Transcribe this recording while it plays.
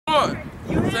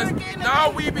says,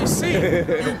 now we beseech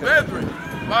you, brethren,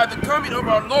 by the coming of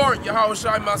our Lord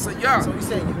Yahushua Mashiach. So he's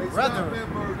saying you brother.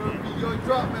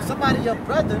 Somebody your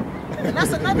brother. And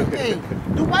that's another thing.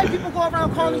 Do white people go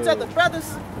around calling each other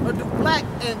brothers? Or do black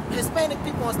and Hispanic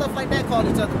people and stuff like that call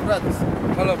each other brothers?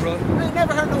 Hello, brother. I ain't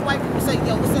never heard no white people say,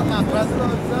 yo, what's up, my brother?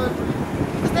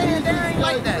 Because they ain't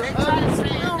like that.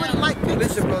 They don't really like pictures.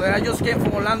 Listen, brother, I just came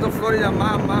from Orlando, Florida.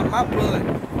 My brother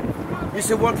used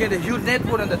to work at the Huge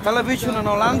Network on the television in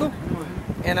Orlando,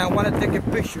 and I want to take a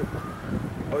picture.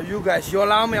 Oh, you guys, you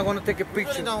allow me? I want to take a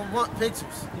picture. You really don't want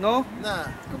pictures. No? Nah.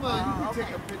 Come on, you can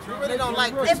take a picture. You really don't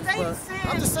like pictures. If they said,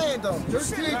 I'm just saying, though. You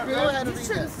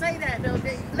shouldn't say that, though.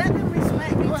 Let them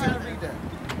respect each other. Go ahead and read that.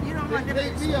 You don't want them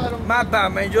to... My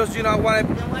bad, man. Just, you know, I want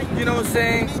to, you know what I'm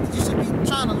saying? You should be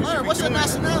trying to learn. What's your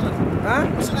nationality? Huh?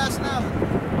 What's your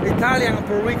nationality? Italian and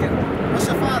Puerto Rican. What's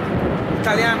your father?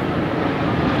 Italiano.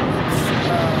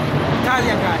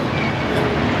 Italian guy.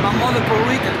 My mother Puerto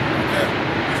Rican. Okay.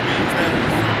 Which means that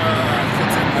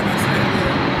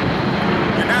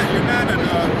you're not an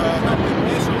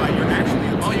Israelite. You're actually a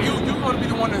Jew. Oh, you're going to be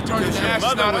the one that turns the ashes,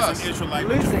 your mother not was us. an Israelite,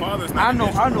 but Listen, your father's not I know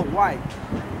why.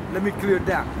 Israelite. Let me clear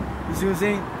that. You see what I'm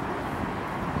saying?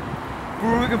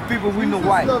 Puerto Rican people, we know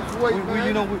why.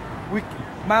 You know,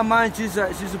 my mom, she's a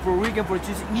Puerto Rican, but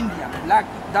she's Indian, black,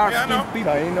 dark-skinned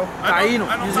people. Taino.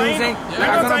 You see what I'm saying?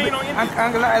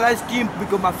 I like skin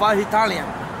because my father's Italian.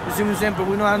 You see what I'm saying? But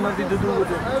we don't have nothing to do with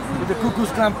the Ku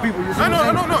Klux Klan people. You see what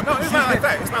I'm saying? No, it's not like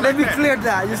that. It's not Let like me clear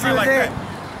that. You It's see not what like I'm saying?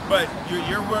 that. But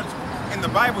your words in the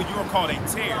Bible, you are called a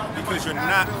tear because you're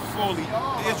not fully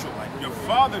Israelite. Your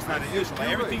father's not an Israelite.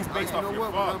 Everything's based off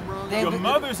your father. Your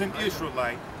mother's an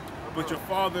Israelite, but your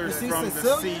father's from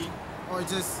the sea. Or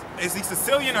just... Is he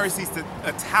Sicilian or is he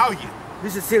Italian?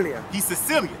 He's Sicilian. He's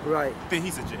Sicilian. Right. Then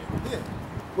he's a Jew. Yeah.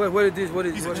 What is this? What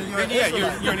is He's this? a Jew.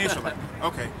 You're an Israelite.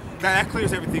 Okay. That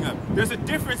clears everything up. There's a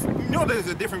difference. You know there's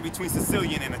a difference between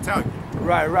Sicilian and Italian.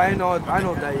 Right. I know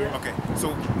that, yeah. Okay.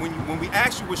 So when we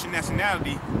ask you what's your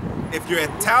nationality, if you're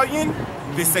Italian,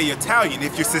 they say Italian.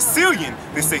 If you're Sicilian,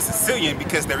 they say Sicilian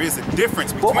because there is a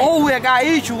difference between. But always I got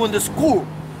issue in the school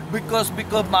because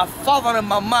my father and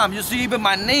my mom. You see, even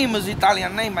my name is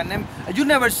Italian name. My name. You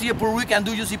never see a Puerto Rican.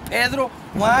 Do you see Pedro,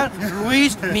 Juan,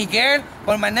 Luis, Miguel?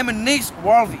 But my name is Nick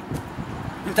Worthy.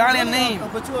 Italian name.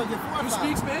 But you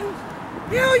speak Spanish?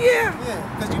 Hell yeah.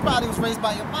 Yeah, because you probably was raised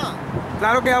by your mom.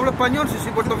 Claro que hablo español, si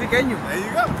soy puertorriqueño. There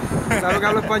you go. Claro que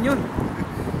hablo español.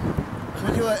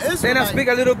 When you were Israelite. Then I speak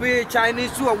a little bit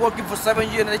Chinese too. I'm working for 7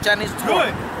 years in the Chinese too.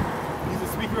 Good. He's a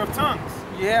speaker of tongues.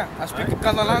 Yeah, I speak a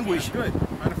kind of language. Good.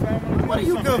 What are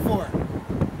you good for?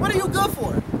 What are you good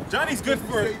for? Johnny's good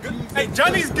for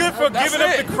Johnny's good for giving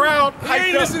up the crowd. He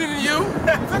ain't listening to you.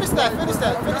 Finish that.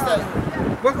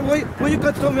 What you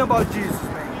can tell me about Jesus,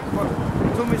 man?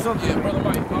 Tell me something. Yeah, Brother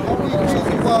Mike.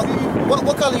 Well,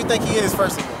 what color do you think he is,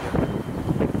 first of all?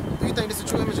 Do you think this is a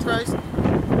true image of Christ?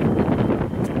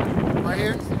 Right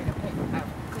here? Do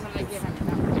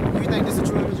you think this is a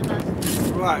true image of Christ?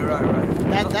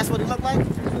 Right. That's what he looked like?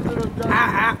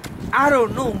 I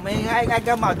don't know, man. I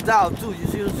got my doubt too. You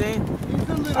see what I'm saying? He's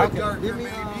a little darker,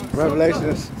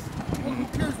 Revelations. Who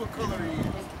cares what color he is?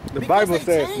 The Bible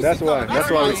says that's why. That's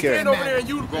why we care. Stand over there and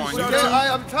you go on.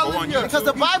 I'm telling you. Because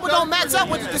the Bible don't match up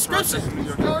with the description.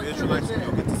 You'll get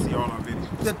to see all our videos.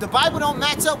 The Bible don't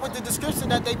match up with the description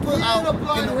that they put out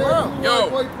in the world.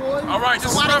 Yo, all right, So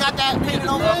this why is they got that painted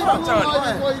on the I'm world? telling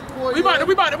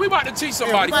you. We about to teach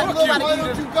somebody. Fuck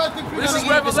you. This is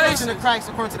Revelation. Of Christ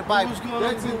according to the Bible. He's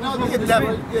a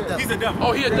devil. He's a devil.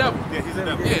 Oh, he a devil. Yeah, he's a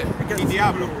devil. Yeah. He's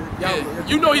Diablo. Yeah.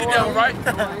 You know he the devil, right?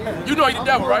 You know he the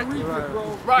devil, right?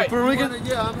 Right. Puerto Rican?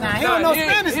 Nah, he don't know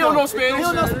Spanish. He don't know Spanish. He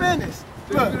don't know Spanish.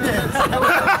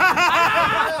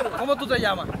 ¿Cómo tú te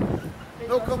llamas?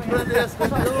 No comprende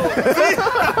español.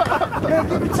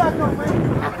 Give me Chaco, man.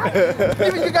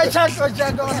 Give me you got Chaco,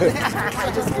 Chaco.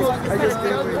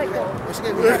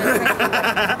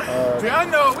 See, I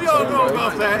know, we all know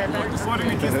about that. Puerto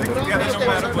Ricans stick together no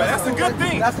matter what. That's a good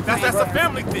thing. That's a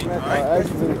family thing, all right?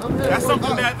 That's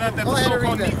something that the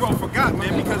so-called Negro forgot,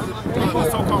 man, because the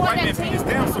so-called white man beat us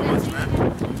down so much, man.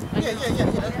 Yeah,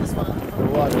 that's fine. The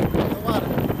water.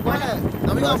 Go ahead.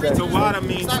 Now we gonna read Tawada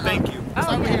means thank you. Start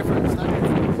right here first.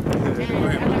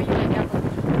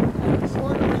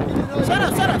 Shut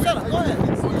up. Go ahead.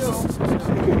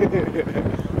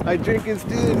 I drink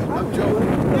instead. I'm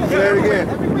joking. Say it again.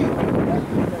 Every week.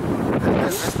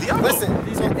 Listen.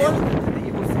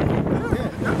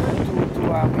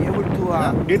 Be able to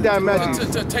Get that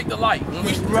magic. To take the light. When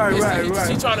we, Right.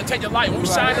 He's trying to take the light. When we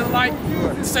shine the light,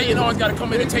 Satan always got to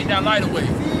come in and take that light away.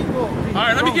 All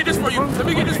right, let me get this for you. Let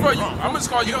me get this for you. I'm just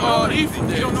call you Ethan.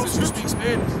 You don't know since you speak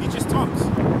Spanish. He just talks.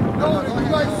 No, you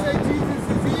guys say Jesus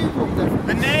is evil.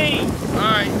 The name. All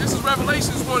right, this is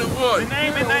Revelations 1:1. The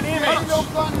name and that image.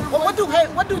 Well,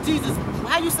 what do Jesus?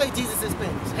 How you say Jesus in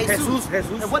Spanish? Jesus.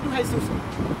 Jesus. And what do Jesus?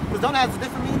 Because don't it have a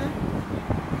different meaning?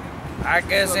 I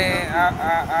guess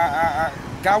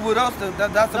God with us.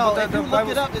 That's No, the if you look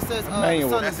it up, it says Emmanuel.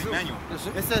 son of That's Zeus. Emmanuel.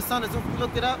 It says son of Zeus. If you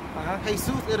look it up,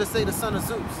 Jesus, it'll say the son of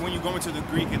Zeus. When you go into the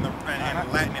Greek and the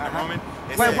Latin and the Roman,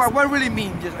 it Wait, says, what really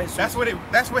mean? Just Jesus? that's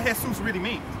what Jesus really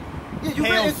means. Yeah, you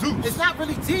Hail really, Zeus. it's not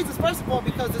really Jesus, first of all,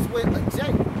 because it's with a J.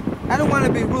 I don't want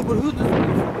to be rude, but who's this?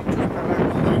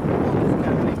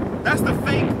 That's the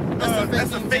fake. That's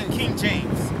That's the fake King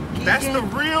James. That's the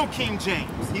real King James.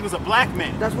 He was a black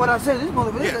man. That's what I said. This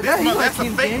motherfucker. Yeah, That's a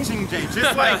fake King James.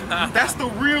 Just like that's the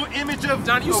real image of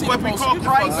Johnny, you see what the we post. call Get the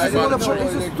Christ.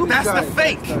 fuck That's the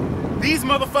fake. These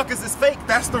motherfuckers is fake.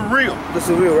 That's the real. That's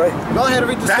the real, right? Go ahead and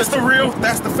read the That's the scripture. real.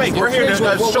 That's the fake. We're here to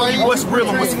show you what's real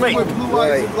and what's fake.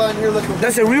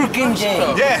 That's a real King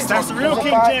James. Yes, that's the real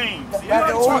King James. That's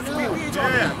the old school.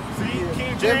 Yeah. See,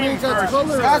 King James version.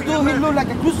 That dude, he look like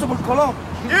a Christopher Columb.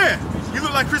 Yeah. You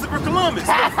look like Christopher Columbus.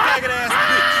 You faggot ass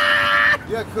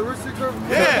Yeah, Christopher. bitch.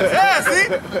 Yeah,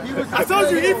 see? I told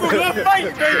you he from left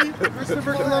fight, baby.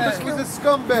 Christopher Columbus was a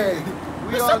scumbag.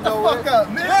 We all Shut the know fuck it. up,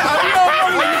 man. Yeah,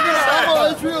 I'm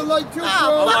an Israelite too,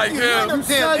 bro. like him. You Damn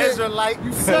said it. Israelite. You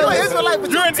You're said an it. Israelite,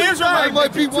 but You're an I Israelite.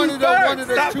 might be one of the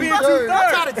Stop being two-thirds.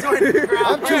 I'm trying to join the crowd.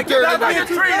 I'm two-thirds. That's like a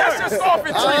tree. That's just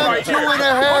scoffing tree I'm right two here. and a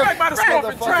half. What about a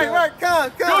scoffing tree?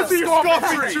 Come. Go to your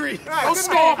scoffing tree. Don't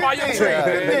scoff by your tree, Yeah,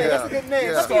 man. That's a good name.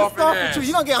 Yeah. That's a Scoffing scoffing ass. tree.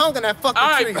 You don't get hung on that fucking All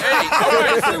right, tree. hey, all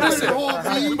right,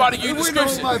 listen. We about to give you the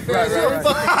description. All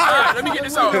right, let me get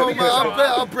this out. Let me get this out.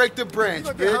 I'll break the branch,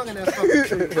 You don't get hung on bitch. that fucking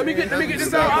tree. Let me get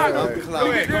this out. All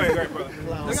right. Go ahead,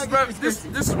 brother. This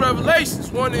is Revelations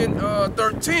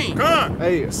 1:13. Come on.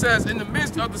 Hey, It says, in the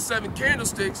midst of the 7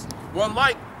 candlesticks, one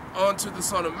like unto the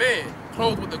Son of Man,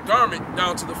 clothed with a garment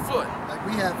down to the foot. Like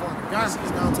we have on the garments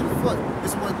down to the foot.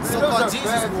 This is what man, so-called those are Jesus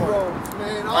bad wore. robes,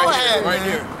 man. Go Right ahead, here, right man.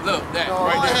 here. Look, that, No,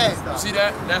 right go there. ahead. You see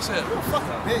that? That's it. You a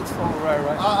fucking bitch.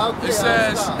 Okay, It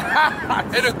says,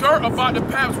 and a girt about the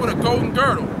paps with a golden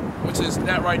girdle, which is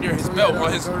that right there, his belt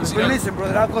on his. You see But that? listen,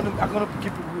 brother, I'm gonna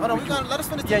keep it real. Hold on, with we you. gotta let us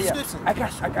finish the Yeah. description. I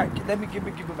got. Let me give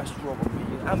you my struggle,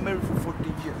 man. I'm married for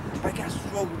 14 years. I got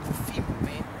struggle with female,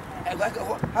 man.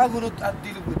 How gonna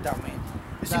deal with that, man?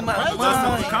 You see, my Right. That's the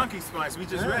mind. conky spice. We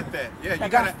just read that. Yeah, you I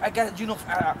gotta. got, you know,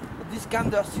 this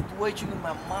kind of situation in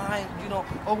my mind, you know,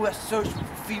 always searching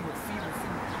for female.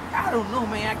 I don't know,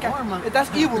 man. That's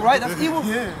evil, right? That's evil.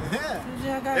 Yeah.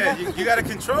 Yeah, you gotta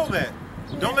control that.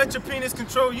 Don't let your penis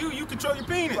control you. You control your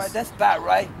penis. Right, that's bad,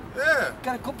 right? Yeah.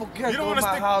 Got a couple girls You don't in wanna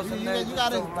my stick- house. You and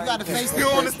gotta face You the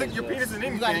don't want to stick your penis in You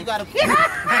anything. gotta pray to You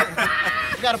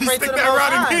the stick Most that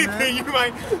around High, in man. anything,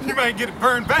 you might get it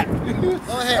burned back. Go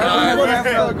ahead. All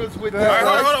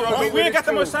right, hold on. We ain't got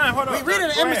that much time. Hold on. We read in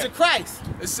the Go image ahead. of Christ.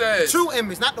 It says, True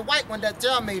image, not the white one that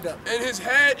John made up. and his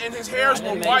head and his hairs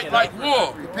were white like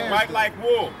wool. White like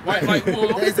wool. White like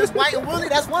wool. Is this white and woolly?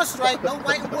 That's one stripe. No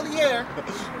white and woolly hair.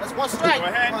 That's one stripe Go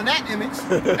ahead. on that image.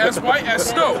 As white as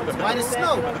snow. White as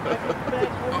snow.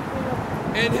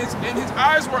 And his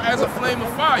eyes were as a flame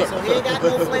of fire. So he ain't got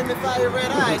no flaming fire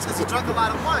red eyes because he drank a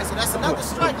lot of wine. So that's another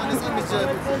strike on this image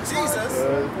of Jesus.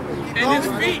 And his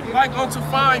feet like unto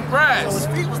fine So his brass.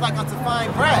 feet was like unto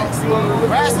fine brass.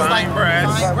 Brass is like Fine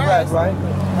brass. fine brass.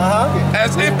 right?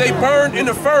 As if they burned in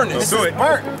the furnace. Do it.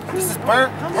 Burnt. This is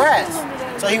burnt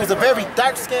brass. So he was a very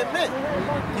dark-skinned man.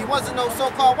 He wasn't no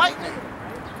so-called white man.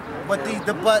 But the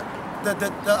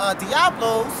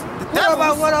Diablos, the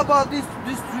devils. What about this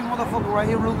three motherfucker right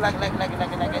here? Look like a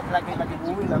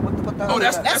movie. Like what the? Oh,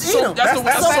 that's That's so, Edom. that's the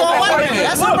That's so-called so-called white white man. man.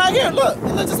 That's him right here. Look,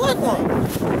 just look for him.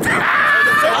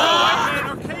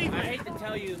 I hate to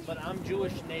tell you, but I'm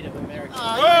Jewish Native American.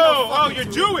 Oh, you're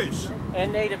Jewish.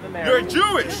 And Native You're American.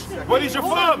 Jewish. What is your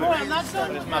father? But it's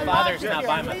my father, it's not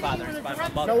by my father, it's by my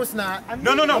mother. No, it's not.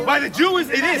 No. By the Jews,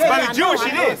 it is. By the Jewish,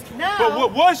 it is. But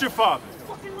what was your father?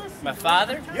 My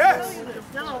father? Yes.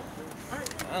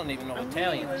 I don't even know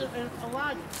Italian.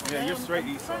 Yeah, you're straight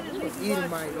Esau.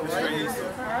 Edomite,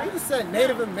 right? You just said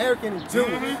Native American and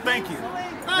Jewish. Thank you. you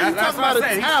That's talking what I about said.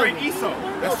 He's Italian. straight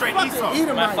Esau. That's straight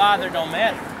Esau. My father don't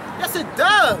matter. Yes, it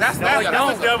does. That's a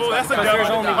devil. That's a devil. There's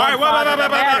only All right, one father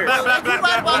that matters. Right The only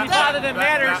about father that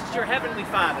matters is your heavenly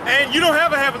father. And you don't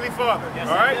have a heavenly father. Yes,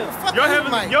 all right? I do. Your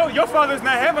heavenly, your father is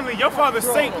not heavenly. Your father is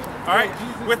Satan. All right.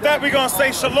 With that, we're gonna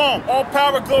say shalom. All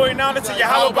power, glory, and honor to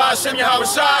Yahweh Ba'Shem Yahweh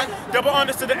Shai. Double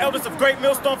honors to the elders of Great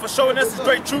Millstone for showing us His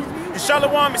great truth. And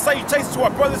shalom and salutations to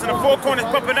our brothers in the four corners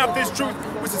pumping out this truth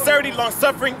with sincerity, long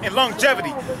suffering, and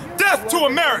longevity. Death to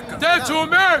America. Death to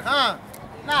America.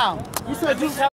 Now, you said you